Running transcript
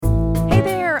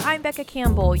I'm Becca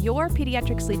Campbell, your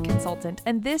pediatric sleep consultant,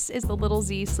 and this is the Little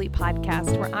Z Sleep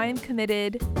Podcast, where I am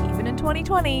committed, even in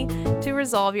 2020, to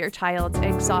resolve your child's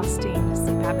exhausting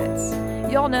sleep habits.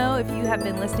 Y'all know if you have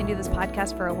been listening to this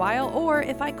podcast for a while, or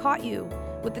if I caught you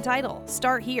with the title,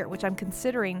 Start Here, which I'm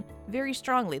considering very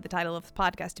strongly the title of the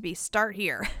podcast to be Start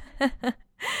Here.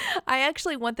 I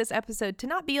actually want this episode to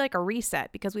not be like a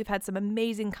reset because we've had some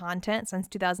amazing content since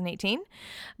 2018,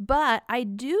 but I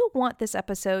do want this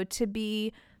episode to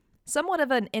be somewhat of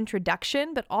an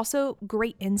introduction, but also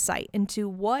great insight into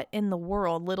what in the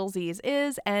world Little Z's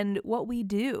is and what we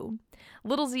do.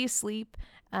 Little Z Sleep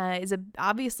is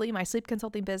obviously my sleep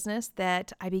consulting business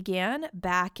that I began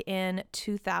back in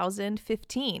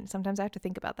 2015. Sometimes I have to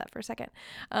think about that for a second.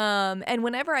 And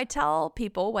whenever I tell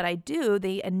people what I do,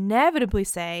 they inevitably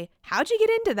say, how'd you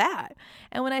get into that?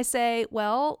 And when I say,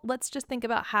 well, let's just think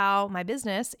about how my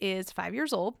business is 5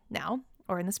 years old now,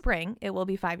 or in the spring, it will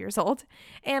be 5 years old.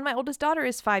 And my oldest daughter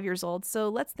is 5 years old. So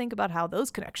let's think about how those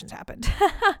connections happened.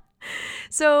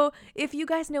 So if you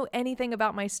guys know anything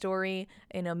about my story,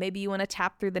 maybe you want to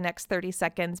tap through the next 30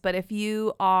 seconds. But if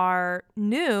you are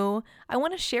new, I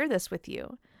want to share this with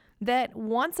you that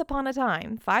once upon a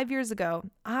time, 5 years ago,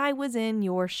 I was in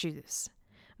your shoes.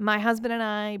 My husband and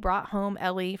I brought home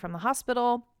Ellie from the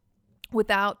hospital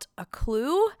without a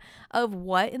clue of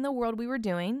what in the world we were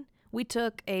doing. We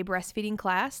took a breastfeeding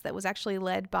class that was actually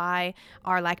led by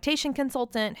our lactation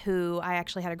consultant, who I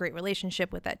actually had a great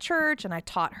relationship with at church, and I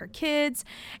taught her kids,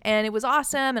 and it was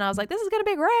awesome. And I was like, this is going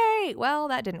to be great. Well,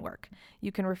 that didn't work.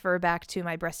 You can refer back to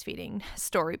my breastfeeding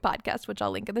story podcast, which I'll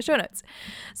link in the show notes.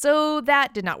 So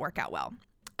that did not work out well.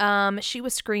 She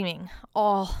was screaming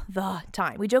all the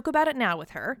time. We joke about it now with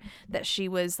her, that she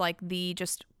was like the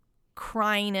just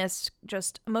cryingest,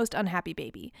 just most unhappy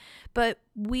baby. But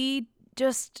we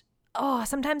just...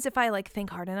 sometimes if I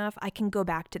think hard enough, I can go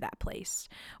back to that place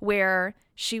where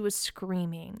she was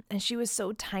screaming and she was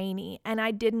so tiny and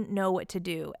I didn't know what to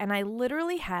do. And I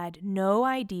literally had no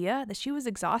idea that she was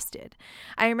exhausted.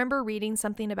 I remember reading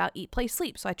something about eat, play,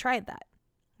 sleep. So I tried that.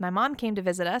 My mom came to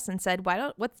visit us and said, why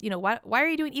are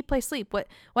you doing eat, play, sleep? Why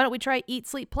don't we try eat,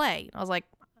 sleep, play? I was like,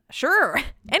 sure,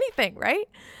 anything, right?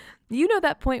 You know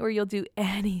that point where you'll do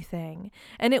anything.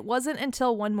 And it wasn't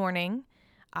until one morning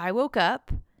I woke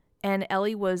up and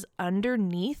Ellie was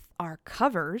underneath our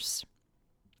covers.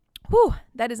 Whew,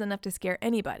 that is enough to scare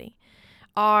anybody.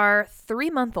 Our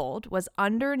 3-month-old was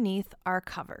underneath our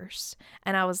covers.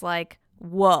 And I was like,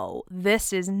 whoa,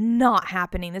 this is not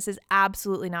happening. This is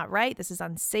absolutely not right. This is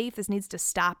unsafe. This needs to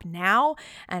stop now.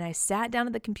 And I sat down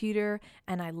at the computer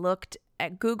and I looked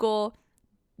at Google,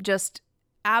 just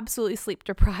absolutely sleep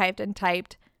deprived, and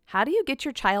typed, how do you get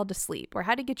your child to sleep? Or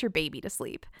how do you get your baby to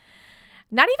sleep?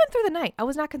 Not even through the night. I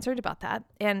was not concerned about that.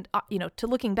 And, to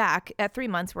looking back at 3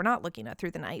 months, we're not looking at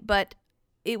through the night, but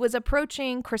it was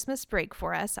approaching Christmas break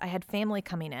for us. I had family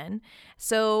coming in.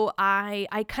 So I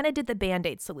kind of did the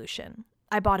Band-Aid solution.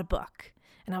 I bought a book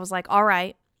and I was like, all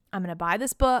right, I'm going to buy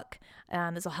this book.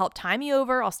 This will help tie me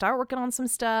over. I'll start working on some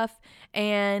stuff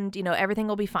and, everything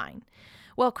will be fine.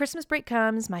 Well, Christmas break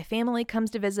comes, my family comes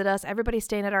to visit us, everybody's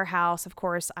staying at our house. Of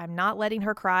course, I'm not letting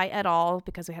her cry at all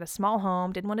because we had a small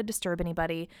home, didn't want to disturb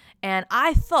anybody. And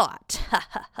I thought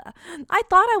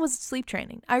I was sleep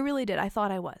training. I really did. I thought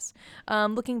I was.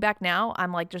 Looking back now,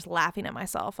 I'm just laughing at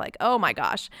myself, oh my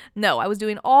gosh. No, I was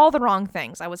doing all the wrong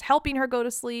things. I was helping her go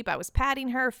to sleep. I was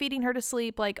patting her, feeding her to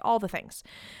sleep, all the things.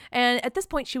 And at this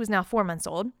point, she was now 4 months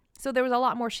old. So there was a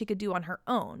lot more she could do on her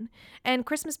own. And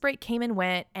Christmas break came and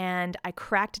went, and I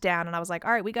cracked down and I was like,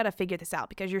 all right, we got to figure this out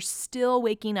because you're still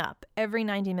waking up every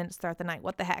 90 minutes throughout the night.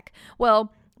 What the heck?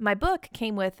 Well, my book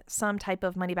came with some type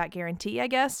of money back guarantee, I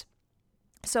guess.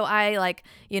 So I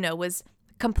was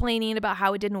complaining about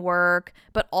how it didn't work,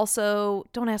 but also,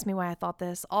 don't ask me why I thought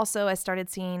this. Also, I started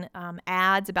seeing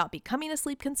ads about becoming a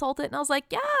sleep consultant, and I was like,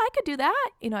 yeah, I could do that.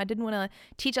 I didn't want to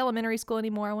teach elementary school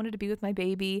anymore. I wanted to be with my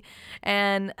baby.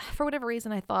 And for whatever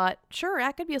reason, I thought, sure,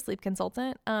 I could be a sleep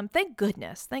consultant. Thank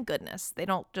goodness. They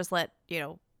don't just let,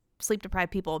 sleep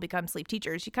deprived people become sleep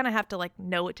teachers. You kind of have to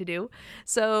know what to do.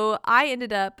 So I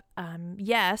ended up,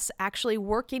 actually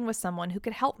working with someone who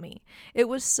could help me. It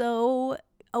was so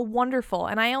wonderful.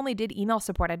 And I only did email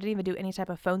support. I didn't even do any type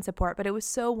of phone support, but it was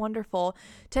so wonderful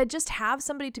to just have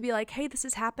somebody to be like, hey, this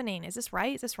is happening. Is this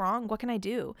right? Is this wrong? What can I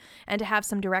do? And to have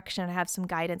some direction and have some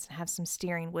guidance and have some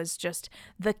steering was just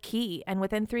the key. And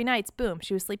within 3 nights, boom,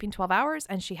 she was sleeping 12 hours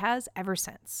and she has ever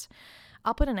since.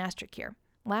 I'll put an asterisk here.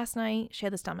 Last night, she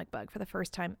had the stomach bug for the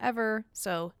first time ever.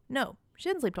 So no, she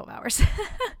didn't sleep 12 hours.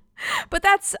 But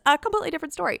that's a completely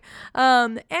different story.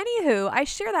 Anywho, I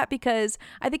share that because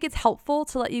I think it's helpful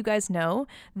to let you guys know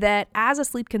that as a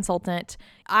sleep consultant,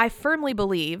 I firmly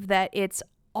believe that it's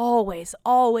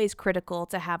always critical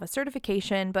to have a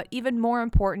certification, but even more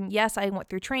important, yes, I went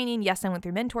through training. Yes, I went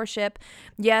through mentorship.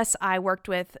 Yes, I worked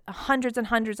with hundreds and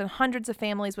hundreds and hundreds of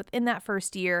families within that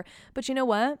first year. But you know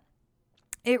what?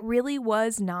 It really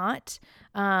was not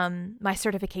my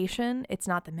certification. It's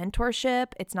not the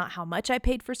mentorship. It's not how much I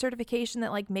paid for certification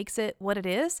that like makes it what it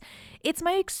is. It's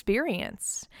my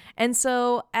experience. And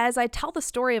so as I tell the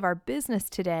story of our business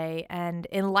today, and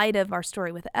in light of our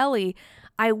story with Ellie,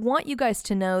 I want you guys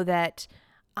to know that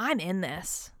I'm in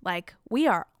this. Like, we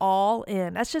are all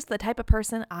in. That's just the type of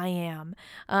person I am.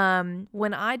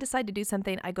 When I decide to do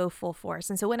something, I go full force.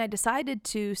 And so when I decided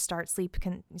to start sleep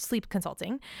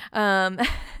consulting,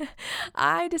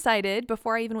 I decided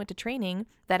before I even went to training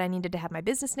that I needed to have my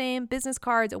business name, business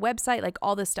cards, a website, like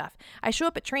all this stuff. I show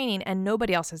up at training and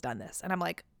nobody else has done this. And I'm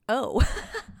like, oh.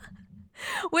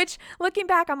 Which, looking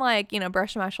back, I'm like,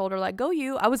 brushing my shoulder, like, go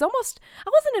you. I wasn't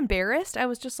embarrassed. I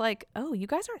was just like, oh, you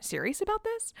guys aren't serious about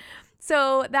this?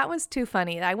 So that was too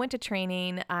funny. I went to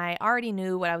training. I already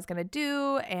knew what I was going to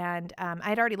do. And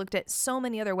I'd already looked at so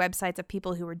many other websites of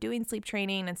people who were doing sleep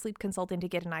training and sleep consulting to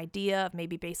get an idea of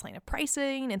maybe baseline of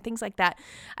pricing and things like that.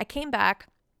 I came back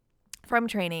from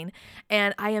training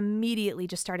and I immediately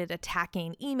just started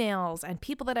attacking emails and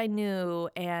people that I knew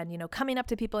and, coming up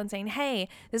to people and saying, hey,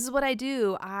 this is what I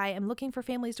do. I am looking for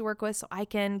families to work with so I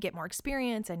can get more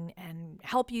experience and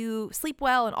help you sleep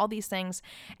well and all these things.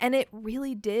 And it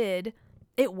really did.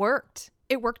 It worked.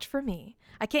 It worked for me.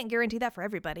 I can't guarantee that for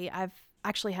everybody. I've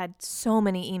actually had so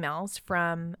many emails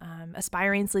from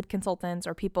aspiring sleep consultants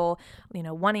or people,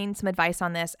 wanting some advice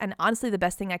on this. And honestly, the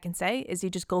best thing I can say is you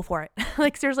just go for it.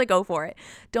 Like, seriously, go for it.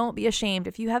 Don't be ashamed.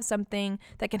 If you have something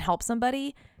that can help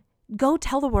somebody, go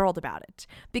tell the world about it.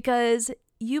 Because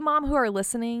you mom who are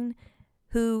listening,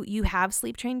 who you have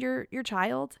sleep trained your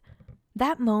child,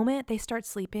 that moment they start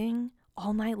sleeping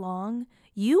all night long,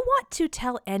 you want to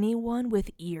tell anyone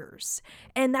with ears.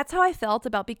 And that's how I felt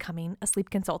about becoming a sleep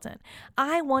consultant.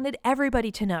 I wanted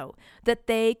everybody to know that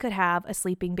they could have a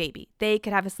sleeping baby. They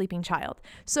could have a sleeping child.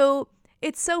 So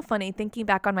it's so funny thinking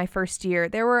back on my first year,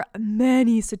 there were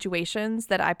many situations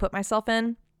that I put myself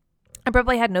in I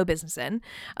probably had no business in.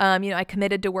 I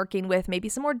committed to working with maybe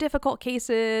some more difficult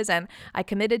cases, and I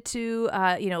committed to,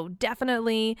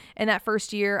 definitely in that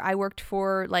first year, I worked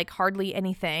for like hardly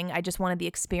anything. I just wanted the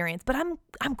experience, but I'm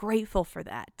grateful for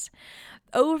that.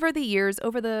 Over the years,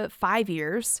 over the 5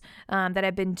 years that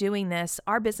I've been doing this,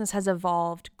 our business has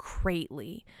evolved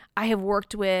greatly. I have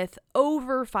worked with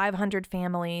over 500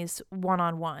 families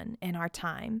one-on-one in our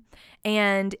time.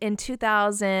 And in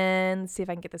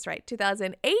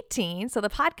 2018, so the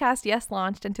podcast, yes,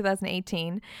 launched in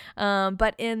 2018,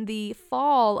 but in the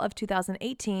fall of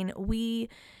 2018, we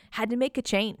had to make a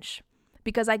change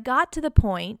because I got to the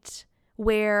point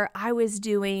where I was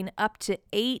doing up to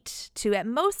 8 to at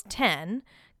most 10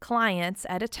 clients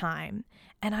at a time,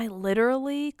 and I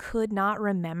literally could not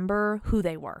remember who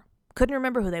they were. Couldn't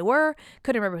remember who they were,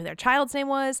 couldn't remember who their child's name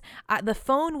was. The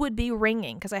phone would be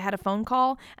ringing because I had a phone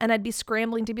call, and I'd be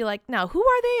scrambling to be like, now, who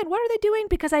are they and what are they doing?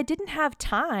 Because I didn't have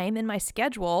time in my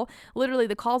schedule. Literally,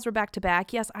 the calls were back to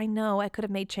back. Yes, I know I could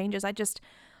have made changes. I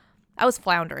was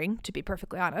floundering, to be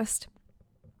perfectly honest.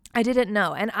 I didn't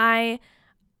know. And I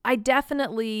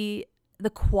definitely, the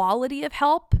quality of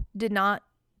help did not,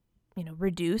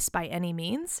 reduce by any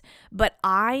means, but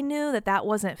I knew that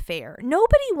wasn't fair.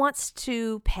 Nobody wants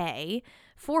to pay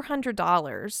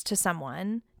 $400 to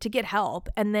someone to get help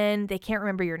and then they can't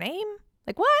remember your name.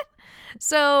 Like, what?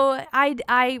 So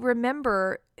I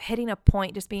remember hitting a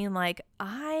point just being like,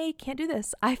 I can't do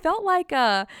this. I felt like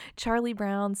Charlie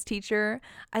Brown's teacher.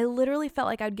 I literally felt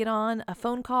like I'd get on a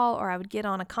phone call or I would get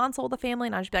on a console with the family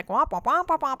and I'd just be like, womp, womp, womp,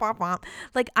 womp, womp, womp, womp.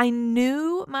 Like I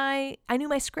knew my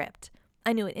script.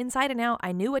 I knew it inside and out.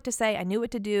 I knew what to say. I knew what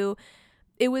to do.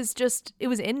 It was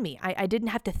in me. I didn't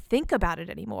have to think about it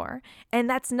anymore. And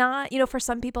that's not, for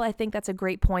some people, I think that's a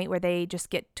great point where they just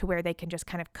get to where they can just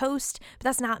kind of coast, but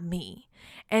that's not me.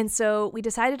 And so we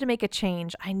decided to make a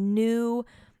change. I knew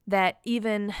that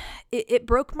even it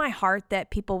broke my heart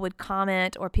that people would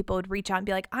comment or people would reach out and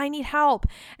be like, I need help.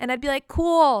 And I'd be like,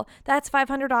 cool, that's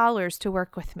 $500 to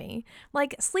work with me.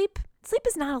 Like sleep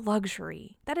is not a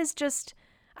luxury. That is just,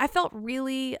 I felt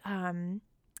really, I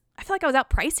feel like I was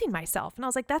outpricing myself. And I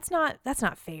was like, that's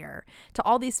not fair to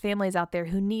all these families out there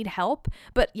who need help,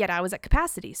 but yet I was at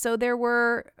capacity. So there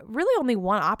were really only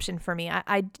one option for me.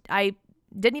 I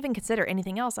didn't even consider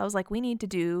anything else. I was like, we need to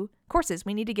do courses.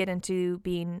 We need to get into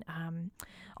being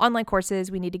online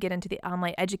courses. We need to get into the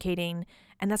online educating.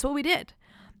 And that's what we did.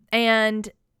 And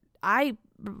I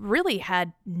really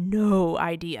had no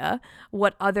idea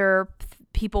what other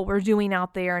people were doing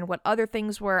out there and what other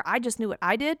things were. I just knew what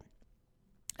I did.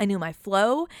 I knew my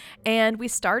flow, and we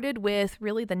started with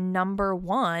really the number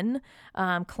one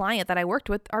client that I worked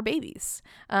with, our babies.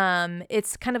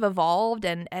 It's kind of evolved,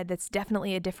 and it's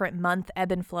definitely a different month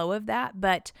ebb and flow of that,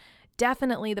 but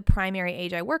definitely the primary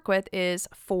age I work with is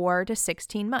 4 to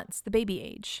 16 months, the baby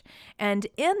age. And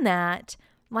in that,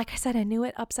 like I said, I knew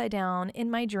it upside down in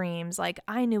my dreams. Like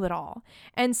I knew it all.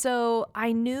 And so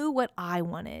I knew what I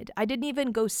wanted. I didn't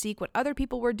even go seek what other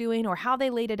people were doing or how they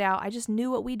laid it out. I just knew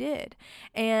what we did.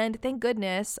 And thank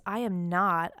goodness I am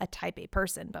not a type A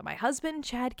person, but my husband,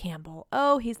 Chad Campbell,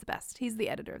 oh, he's the best. He's the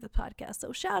editor of the podcast.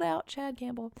 So shout out Chad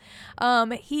Campbell.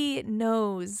 He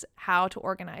knows how to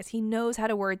organize. He knows how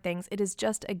to word things. It is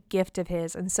just a gift of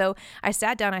his. And so I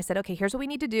sat down, I said, okay, here's what we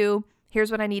need to do. Here's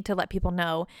what I need to let people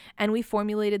know. And we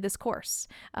formulated this course.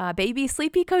 Baby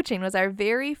Sleepy Coaching was our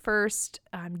very first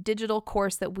digital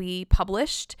course that we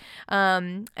published.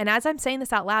 And as I'm saying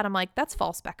this out loud, I'm like, that's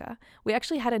false, Becca. We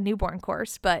actually had a newborn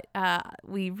course, but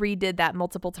we redid that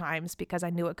multiple times because I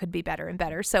knew it could be better and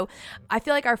better. So I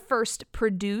feel like our first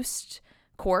produced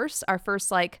course, our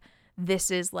first this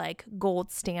is like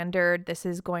gold standard, this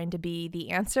is going to be the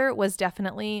answer, was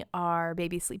definitely our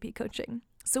Baby Sleepy Coaching.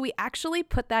 So we actually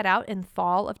put that out in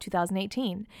fall of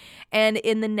 2018. And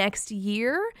in the next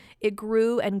year, it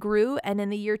grew and grew. And in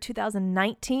the year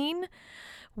 2019,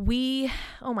 we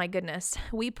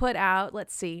put out,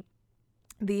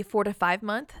 the 4 to 5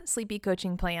 month sleepy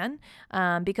coaching plan,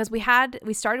 because we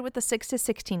started with the 6 to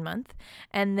 16 month,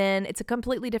 and then it's a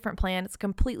completely different plan. It's a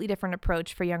completely different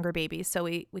approach for younger babies. So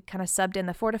we kind of subbed in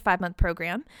the 4 to 5 month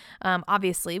program.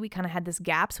 Obviously we kind of had this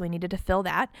gap, so we needed to fill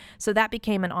that. So that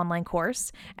became an online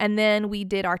course. And then we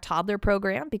did our toddler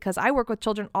program because I work with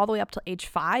children all the way up to age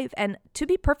 5. And to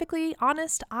be perfectly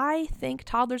honest, I think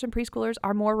toddlers and preschoolers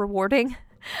are more rewarding.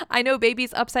 I know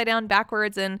babies upside down,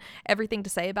 backwards, and everything to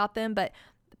say about them, but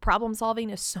problem solving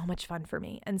is so much fun for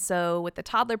me. And so with the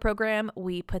toddler program,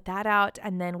 we put that out,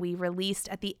 and then we released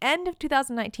at the end of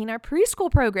 2019 our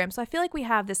preschool program. So I feel like we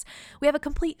have a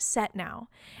complete set now.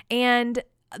 And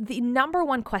the number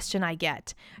one question I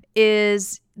get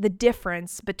is the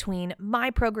difference between my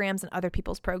programs and other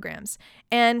people's programs.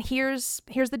 And here's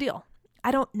the deal. I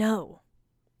don't know.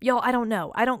 Y'all, I don't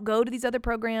know. I don't go to these other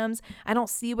programs. I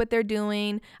don't see what they're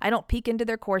doing. I don't peek into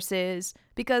their courses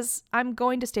because I'm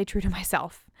going to stay true to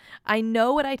myself. I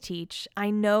know what I teach. I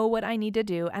know what I need to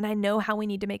do, and I know how we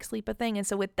need to make sleep a thing. And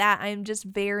so with that, I'm just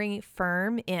very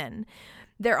firm in.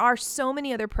 There are so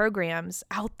many other programs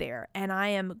out there, and I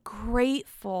am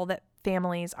grateful that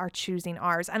families are choosing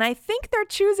ours. And I think they're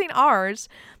choosing ours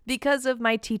because of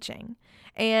my teaching.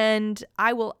 And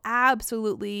I will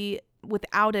absolutely,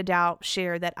 without a doubt,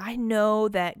 share that I know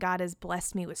that God has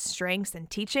blessed me with strengths in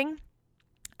teaching.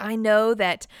 I know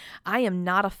that I am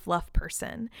not a fluff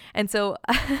person. And so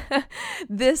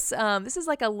this is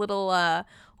like a little,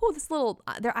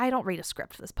 I don't read a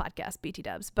script for this podcast, BT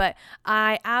dubs, but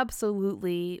I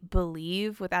absolutely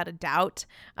believe without a doubt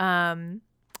that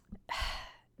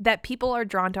people are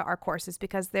drawn to our courses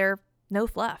because they're no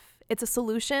fluff. It's a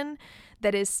solution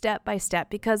that is step by step,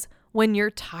 because when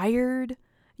you're tired,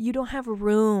 you don't have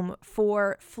room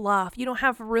for fluff. You don't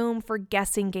have room for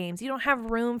guessing games. You don't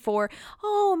have room for,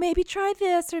 maybe try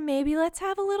this, or maybe let's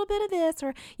have a little bit of this,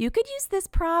 or you could use this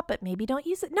prop, but maybe don't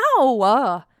use it.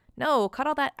 No, cut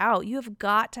all that out. You have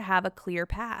got to have a clear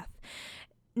path.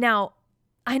 Now,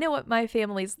 I know what my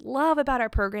families love about our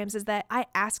programs is that I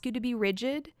ask you to be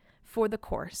rigid for the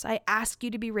course. I ask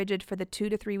you to be rigid for the 2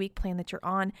 to 3 week plan that you're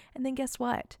on. And then guess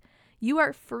what? You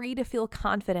are free to feel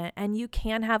confident, and you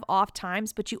can have off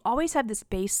times, but you always have this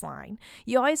baseline.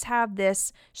 You always have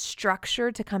this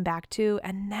structure to come back to,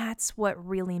 and that's what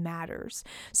really matters.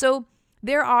 So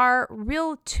there are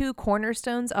real 2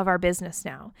 cornerstones of our business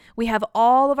now. We have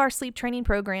all of our sleep training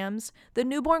programs. The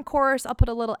newborn course, I'll put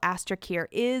a little asterisk here,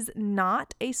 is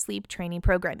not a sleep training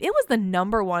program. It was the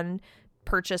number 1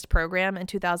 purchased program in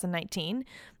 2019.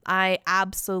 I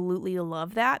absolutely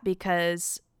love that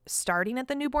because starting at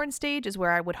the newborn stage is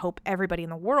where I would hope everybody in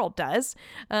the world does.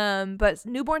 But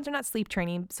newborns are not sleep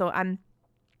training. So I'm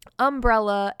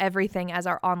umbrella everything as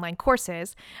our online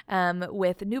courses,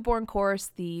 with newborn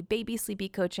course, the baby sleepy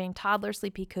coaching, toddler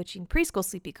sleepy coaching, preschool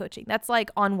sleepy coaching. That's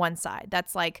like on one side.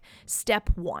 That's like step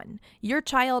 1. Your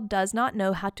child does not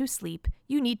know how to sleep.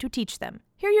 You need to teach them.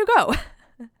 Here you go.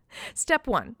 Step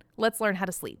 1, let's learn how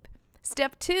to sleep.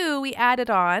 Step 2, we added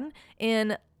on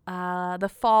in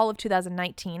the fall of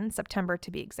 2019, September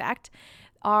to be exact,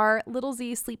 our Little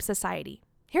Z Sleep Society.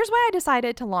 Here's why I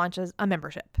decided to launch a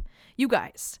membership. You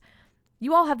guys,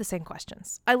 you all have the same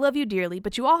questions. I love you dearly,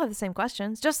 but you all have the same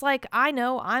questions. Just like I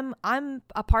know I'm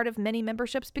a part of many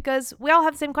memberships because we all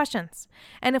have the same questions.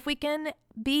 And if we can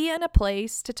be in a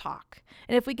place to talk,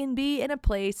 and if we can be in a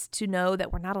place to know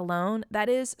that we're not alone, that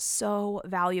is so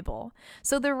valuable.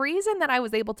 So the reason that I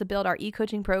was able to build our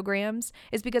e-coaching programs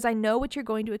is because I know what you're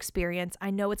going to experience.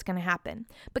 I know what's going to happen.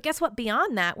 But guess what?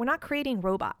 Beyond that, we're not creating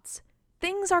robots.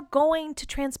 Things are going to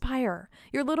transpire.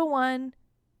 Your little one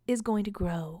is going to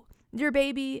grow. Your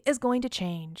baby is going to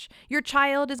change. Your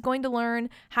child is going to learn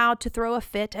how to throw a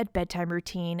fit at bedtime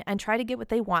routine and try to get what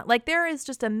they want. Like, there is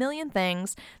just a million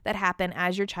things that happen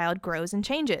as your child grows and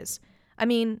changes. I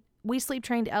mean, we sleep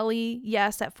trained Ellie,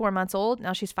 yes, at 4 months old.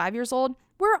 Now she's 5 years old.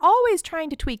 We're always trying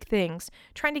to tweak things,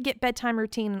 trying to get bedtime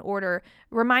routine in order,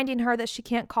 reminding her that she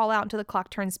can't call out until the clock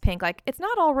turns pink. Like, it's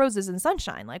not all roses and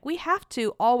sunshine. Like, we have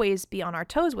to always be on our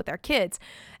toes with our kids.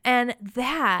 And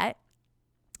that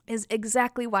is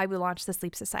exactly why we launched the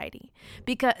Sleep Society,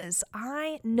 because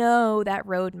I know that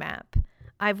roadmap.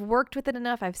 I've worked with it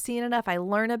enough. I've seen enough. I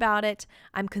learn about it.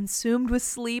 I'm consumed with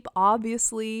sleep,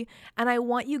 obviously, and I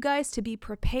want you guys to be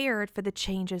prepared for the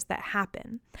changes that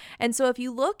happen. And so if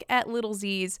you look at Little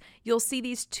Z's, you'll see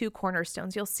these two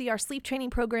cornerstones. You'll see our sleep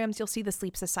training programs. You'll see the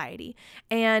Sleep Society.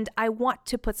 And I want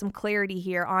to put some clarity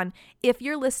here on, if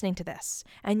you're listening to this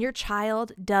and your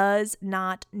child does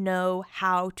not know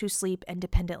how to sleep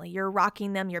independently, you're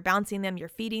rocking them, you're bouncing them, you're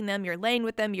feeding them, you're laying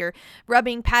with them, you're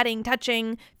rubbing, patting,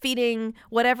 touching, feeding,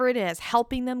 whatever it is,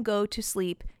 helping them go to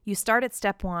sleep, you start at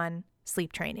step 1,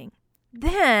 sleep training.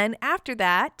 Then after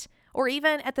that, or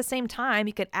even at the same time,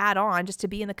 you could add on just to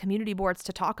be in the community boards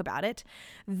to talk about it.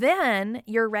 Then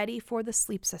you're ready for the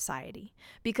Sleep Society,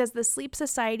 because the Sleep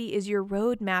Society is your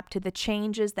roadmap to the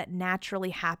changes that naturally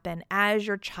happen as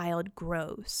your child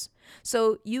grows.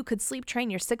 So you could sleep train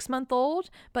your 6-month-old,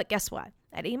 but guess what?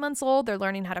 At 8 months old, they're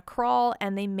learning how to crawl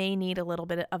and they may need a little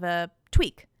bit of a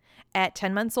tweak. At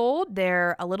 10 months old,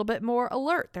 they're a little bit more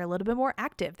alert. They're a little bit more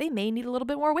active. They may need a little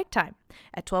bit more wake time.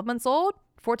 At 12 months old,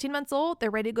 14 months old, they're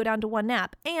ready to go down to 1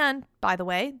 nap. And by the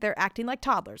way, they're acting like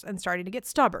toddlers and starting to get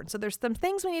stubborn. So there's some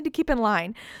things we need to keep in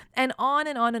line, and on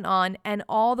and on and on, and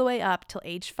all the way up till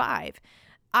age 5.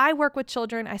 I work with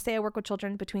children. I say I work with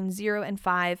children between 0 and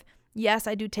 5. Yes,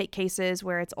 I do take cases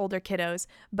where it's older kiddos,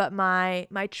 but my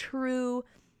true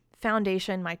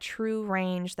foundation, my true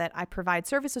range that I provide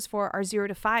services for are 0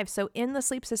 to 5. So in the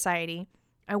Sleep Society,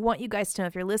 I want you guys to know,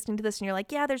 if you're listening to this and you're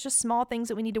like, yeah, there's just small things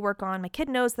that we need to work on. My kid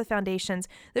knows the foundations.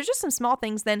 There's just some small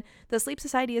things. Then the Sleep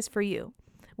Society is for you.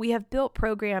 We have built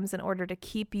programs in order to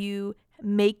keep you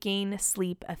making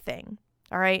sleep a thing.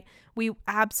 All right. We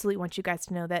absolutely want you guys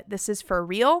to know that this is for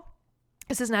real.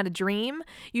 This is not a dream.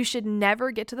 You should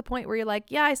never get to the point where you're like,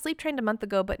 yeah, I sleep trained a month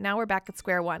ago, but now we're back at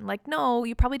square one. Like, no,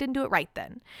 you probably didn't do it right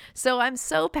then. So I'm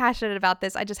so passionate about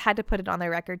this. I just had to put it on the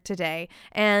record today.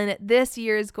 And this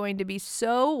year is going to be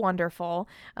so wonderful,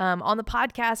 on the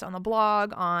podcast, on the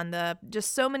blog, on the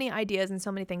just so many ideas and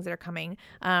so many things that are coming.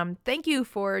 Thank you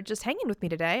for just hanging with me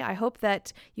today. I hope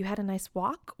that you had a nice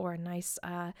walk or a nice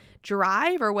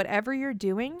drive or whatever you're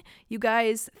doing. You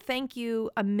guys, thank you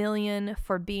a million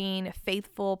for being faithful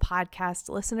podcast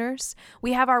listeners.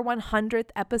 We have our 100th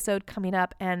episode coming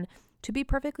up, and to be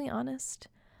perfectly honest,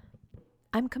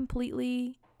 I'm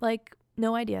completely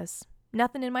no ideas,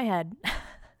 nothing in my head.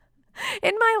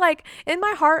 In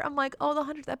my heart, I'm like, oh,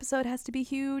 the 100th episode has to be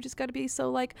huge. It's got to be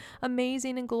so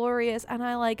amazing and glorious. And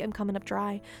I am coming up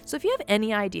dry. So if you have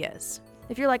any ideas,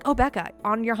 if you're like, oh, Becca,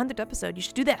 on your 100th episode, you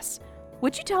should do this.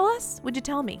 Would you tell us? Would you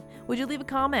tell me? Would you leave a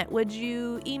comment? Would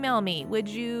you email me? Would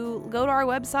you go to our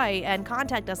website and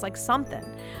contact us, something?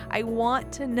 I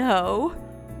want to know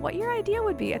what your idea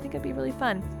would be. I think it'd be really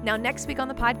fun. Now, next week on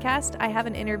the podcast, I have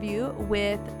an interview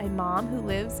with a mom who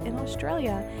lives in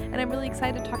Australia, and I'm really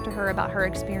excited to talk to her about her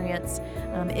experience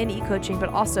in e-coaching, but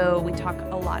also we talk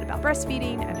a lot about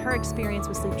breastfeeding and her experience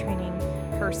with sleep training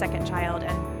her second child,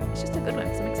 and it's just a good one,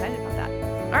 so I'm excited about that.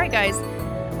 All right, guys.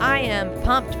 I am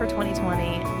pumped for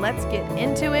 2020. Let's get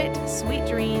into it. Sweet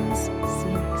dreams. See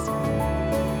you next time.